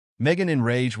Meghan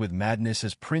enraged with madness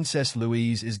as Princess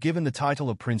Louise is given the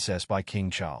title of princess by King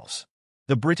Charles.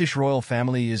 The British royal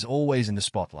family is always in the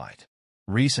spotlight.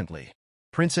 Recently,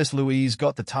 Princess Louise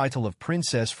got the title of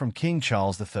princess from King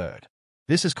Charles III.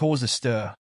 This has caused a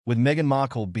stir, with Meghan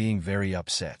Markle being very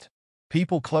upset.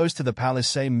 People close to the palace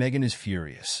say Meghan is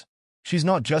furious. She's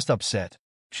not just upset,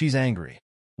 she's angry.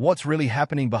 What's really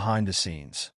happening behind the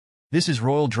scenes? This is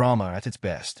royal drama at its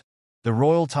best. The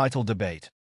royal title debate.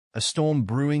 A storm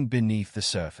brewing beneath the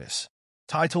surface.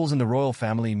 Titles in the royal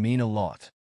family mean a lot.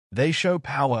 They show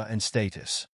power and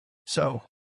status. So,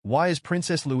 why is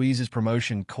Princess Louise's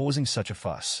promotion causing such a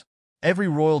fuss? Every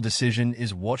royal decision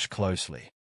is watched closely.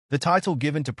 The title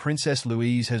given to Princess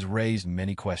Louise has raised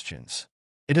many questions.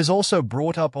 It has also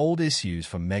brought up old issues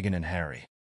for Meghan and Harry.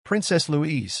 Princess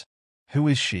Louise. Who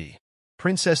is she?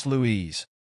 Princess Louise,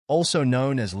 also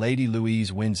known as Lady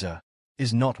Louise Windsor,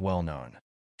 is not well known.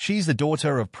 She's the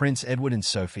daughter of Prince Edward and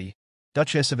Sophie,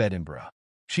 Duchess of Edinburgh.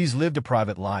 She's lived a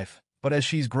private life, but as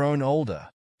she's grown older,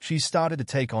 she's started to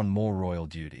take on more royal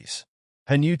duties.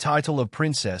 Her new title of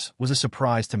princess was a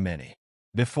surprise to many.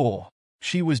 Before,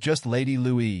 she was just Lady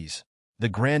Louise, the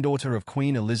granddaughter of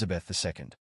Queen Elizabeth II.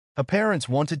 Her parents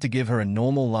wanted to give her a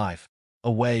normal life,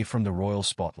 away from the royal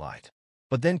spotlight.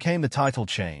 But then came the title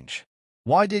change.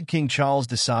 Why did King Charles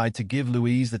decide to give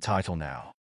Louise the title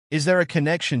now? Is there a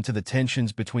connection to the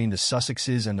tensions between the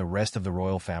Sussexes and the rest of the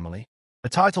royal family? A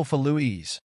title for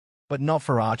Louise, but not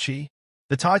for Archie?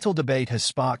 The title debate has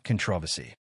sparked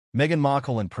controversy. Meghan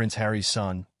Markle and Prince Harry's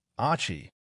son,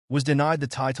 Archie, was denied the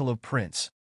title of prince.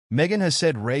 Meghan has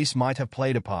said race might have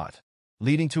played a part,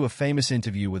 leading to a famous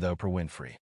interview with Oprah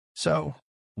Winfrey. So,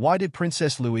 why did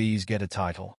Princess Louise get a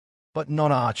title, but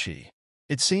not Archie?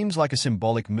 It seems like a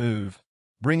symbolic move,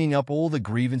 bringing up all the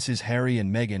grievances Harry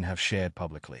and Meghan have shared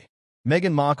publicly.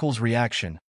 Meghan Markle's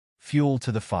reaction, fuel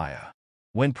to the fire.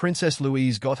 When Princess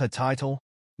Louise got her title,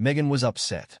 Meghan was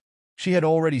upset. She had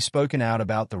already spoken out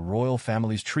about the royal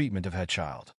family's treatment of her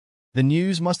child. The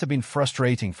news must have been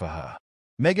frustrating for her.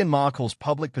 Meghan Markle's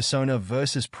public persona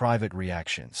versus private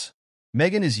reactions.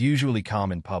 Meghan is usually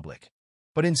calm in public,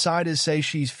 but insiders say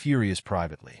she's furious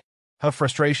privately. Her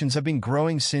frustrations have been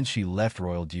growing since she left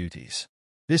royal duties.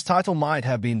 This title might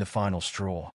have been the final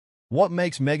straw. What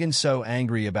makes Meghan so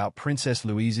angry about Princess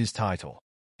Louise's title?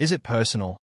 Is it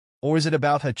personal, or is it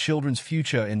about her children's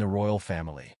future in the royal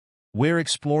family? We're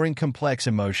exploring complex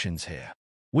emotions here.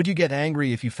 Would you get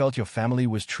angry if you felt your family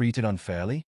was treated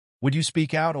unfairly? Would you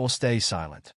speak out or stay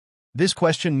silent? This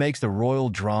question makes the royal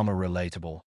drama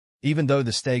relatable, even though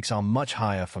the stakes are much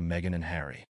higher for Meghan and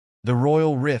Harry. The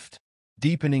royal rift,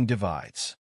 deepening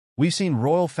divides. We've seen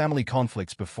royal family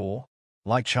conflicts before,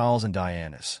 like Charles and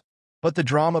Diana's. But the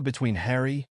drama between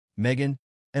Harry, Meghan,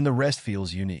 and the rest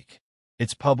feels unique.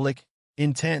 It's public,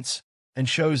 intense, and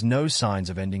shows no signs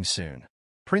of ending soon.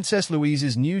 Princess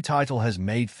Louise's new title has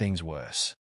made things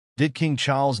worse. Did King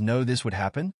Charles know this would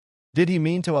happen? Did he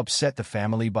mean to upset the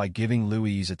family by giving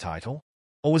Louise a title?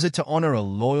 Or was it to honor a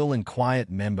loyal and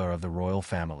quiet member of the royal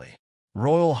family?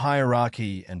 Royal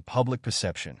hierarchy and public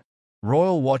perception.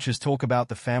 Royal watchers talk about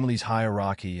the family's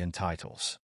hierarchy and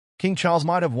titles. King Charles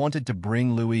might have wanted to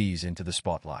bring Louise into the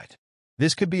spotlight.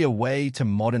 This could be a way to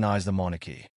modernize the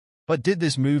monarchy. But did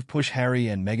this move push Harry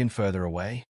and Meghan further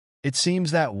away? It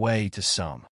seems that way to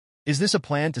some. Is this a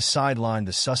plan to sideline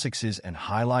the Sussexes and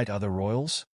highlight other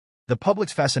royals? The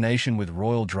public's fascination with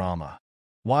royal drama.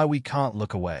 Why we can't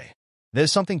look away.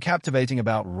 There's something captivating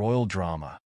about royal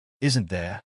drama, isn't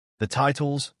there? The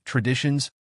titles, traditions,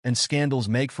 and scandals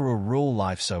make for a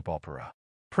real-life soap opera.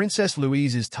 Princess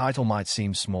Louise's title might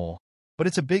seem small, but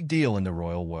it's a big deal in the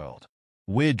royal world.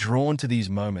 We're drawn to these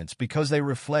moments because they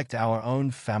reflect our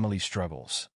own family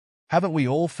struggles. Haven't we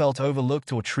all felt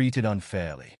overlooked or treated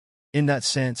unfairly? In that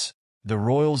sense, the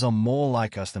royals are more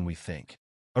like us than we think.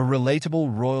 A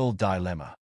relatable royal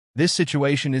dilemma. This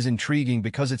situation is intriguing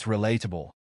because it's relatable,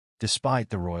 despite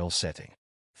the royal setting.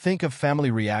 Think of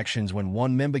family reactions when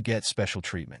one member gets special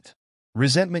treatment.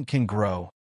 Resentment can grow,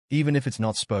 even if it's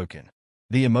not spoken.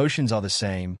 The emotions are the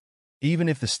same, even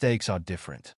if the stakes are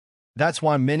different. That's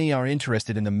why many are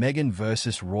interested in the Meghan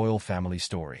versus royal family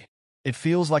story. It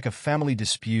feels like a family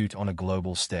dispute on a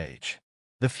global stage.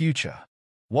 The future.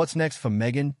 What's next for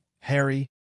Meghan, Harry,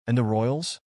 and the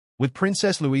royals? With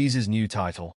Princess Louise's new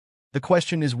title, the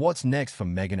question is what's next for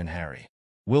Meghan and Harry?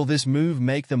 Will this move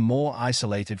make them more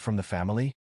isolated from the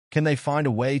family? Can they find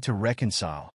a way to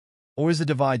reconcile? Or is the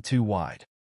divide too wide?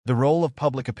 The role of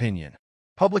public opinion.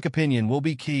 Public opinion will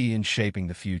be key in shaping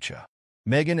the future.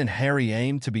 Meghan and Harry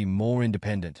aim to be more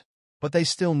independent, but they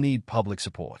still need public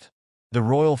support. The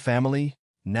royal family,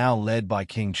 now led by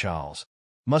King Charles,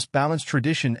 must balance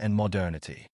tradition and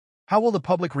modernity. How will the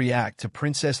public react to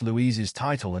Princess Louise's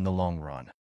title in the long run?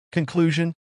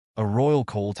 Conclusion: a royal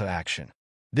call to action.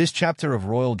 This chapter of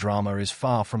royal drama is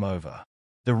far from over.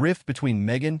 The rift between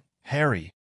Meghan, Harry,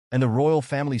 and the royal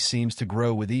family seems to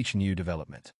grow with each new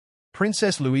development.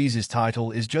 Princess Louise's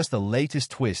title is just the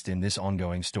latest twist in this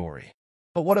ongoing story.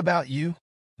 But what about you,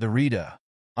 the reader?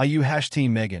 Are you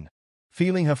 #Team Meghan,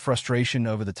 feeling her frustration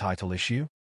over the title issue?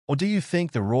 Or do you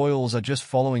think the royals are just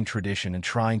following tradition and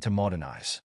trying to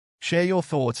modernize? Share your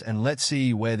thoughts and let's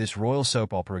see where this royal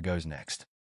soap opera goes next.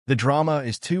 The drama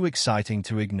is too exciting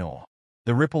to ignore.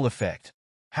 The ripple effect.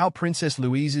 How Princess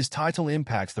Louise's title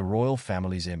impacts the royal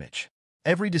family's image.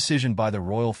 Every decision by the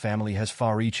royal family has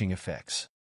far-reaching effects.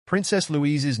 Princess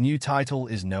Louise's new title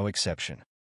is no exception.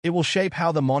 It will shape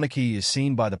how the monarchy is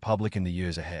seen by the public in the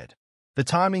years ahead. The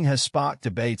timing has sparked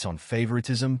debates on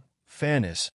favoritism,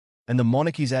 fairness, and the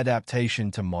monarchy's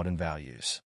adaptation to modern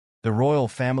values. The royal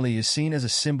family is seen as a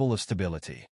symbol of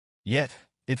stability. Yet,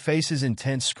 it faces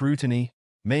intense scrutiny,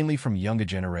 mainly from younger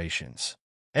generations.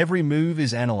 Every move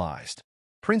is analyzed.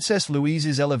 Princess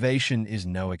Louise's elevation is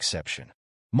no exception.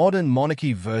 Modern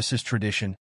monarchy versus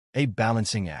tradition, a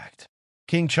balancing act.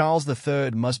 King Charles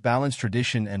III must balance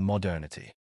tradition and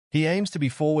modernity. He aims to be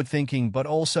forward-thinking but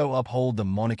also uphold the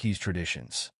monarchy's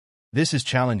traditions. This is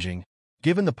challenging,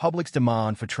 given the public's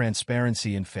demand for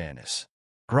transparency and fairness.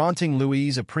 Granting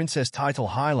Louise a princess title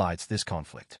highlights this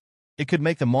conflict. It could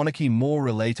make the monarchy more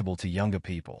relatable to younger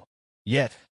people.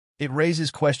 Yet, it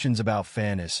raises questions about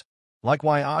fairness, like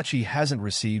why Archie hasn't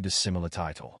received a similar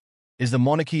title. Is the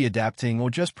monarchy adapting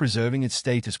or just preserving its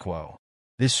status quo?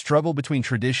 This struggle between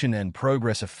tradition and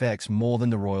progress affects more than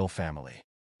the royal family.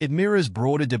 It mirrors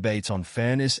broader debates on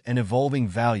fairness and evolving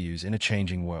values in a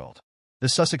changing world. The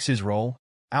Sussexes' role?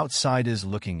 Outsiders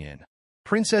looking in.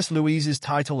 Princess Louise's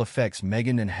title affects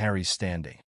Meghan and Harry's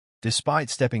standing. Despite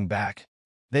stepping back,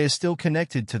 they are still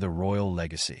connected to the royal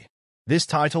legacy. This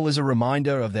title is a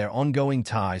reminder of their ongoing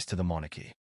ties to the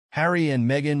monarchy. Harry and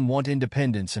Meghan want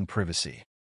independence and privacy.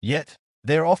 Yet,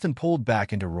 they are often pulled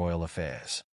back into royal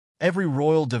affairs. Every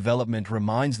royal development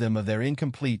reminds them of their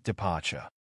incomplete departure.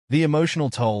 The emotional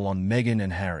toll on Meghan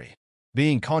and Harry.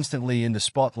 Being constantly in the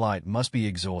spotlight must be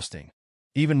exhausting,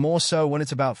 even more so when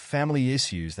it's about family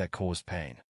issues that caused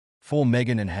pain. For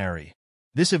Meghan and Harry,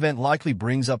 this event likely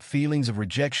brings up feelings of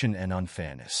rejection and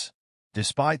unfairness.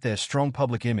 Despite their strong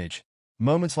public image,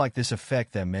 moments like this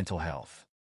affect their mental health.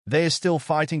 They are still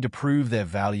fighting to prove their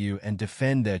value and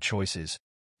defend their choices,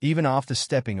 even after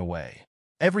stepping away.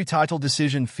 Every title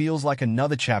decision feels like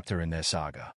another chapter in their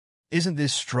saga. Isn't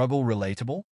this struggle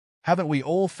relatable? Haven't we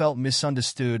all felt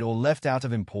misunderstood or left out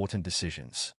of important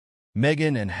decisions?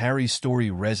 Meghan and Harry's story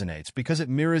resonates because it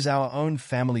mirrors our own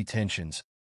family tensions,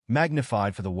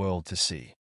 magnified for the world to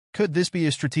see. Could this be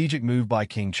a strategic move by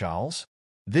King Charles?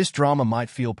 This drama might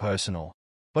feel personal,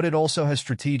 but it also has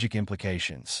strategic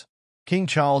implications. King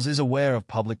Charles is aware of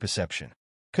public perception.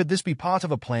 Could this be part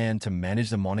of a plan to manage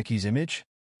the monarchy's image?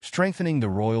 Strengthening the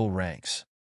royal ranks.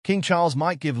 King Charles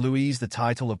might give Louise the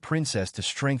title of princess to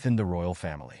strengthen the royal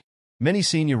family. Many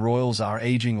senior royals are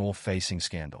aging or facing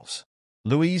scandals.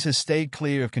 Louise has stayed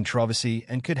clear of controversy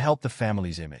and could help the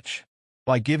family's image.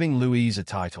 By giving Louise a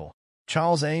title,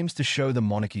 Charles aims to show the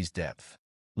monarchy's depth.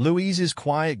 Louise's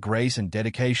quiet grace and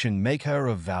dedication make her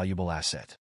a valuable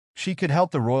asset. She could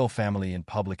help the royal family in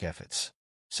public efforts.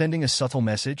 Sending a subtle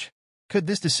message? Could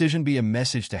this decision be a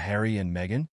message to Harry and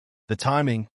Meghan? The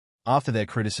timing, after their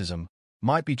criticism,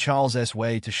 might be Charles's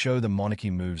way to show the monarchy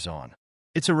moves on.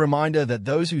 It's a reminder that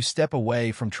those who step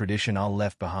away from tradition are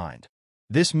left behind.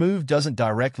 This move doesn't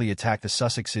directly attack the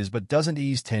Sussexes but doesn't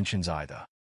ease tensions either.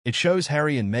 It shows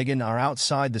Harry and Meghan are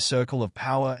outside the circle of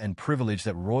power and privilege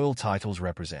that royal titles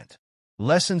represent.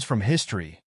 Lessons from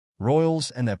history,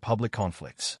 royals and their public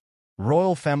conflicts.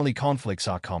 Royal family conflicts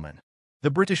are common.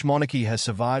 The British monarchy has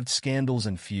survived scandals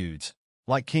and feuds,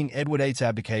 like King Edward VIII's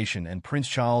abdication and Prince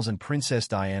Charles and Princess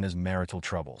Diana's marital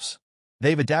troubles.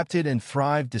 They've adapted and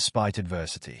thrived despite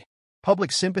adversity.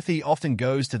 Public sympathy often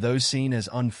goes to those seen as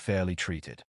unfairly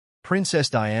treated.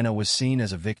 Princess Diana was seen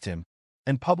as a victim,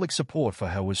 and public support for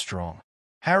her was strong.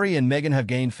 Harry and Meghan have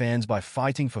gained fans by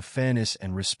fighting for fairness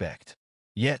and respect.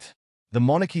 Yet, the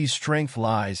monarchy's strength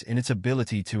lies in its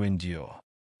ability to endure.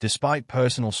 Despite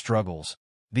personal struggles,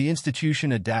 the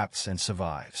institution adapts and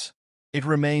survives. It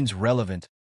remains relevant,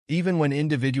 even when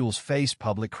individuals face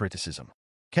public criticism.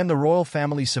 Can the royal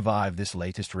family survive this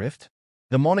latest rift?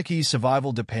 The monarchy's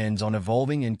survival depends on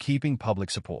evolving and keeping public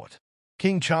support.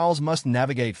 King Charles must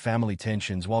navigate family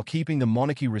tensions while keeping the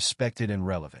monarchy respected and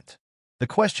relevant. The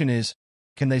question is,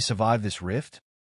 can they survive this rift?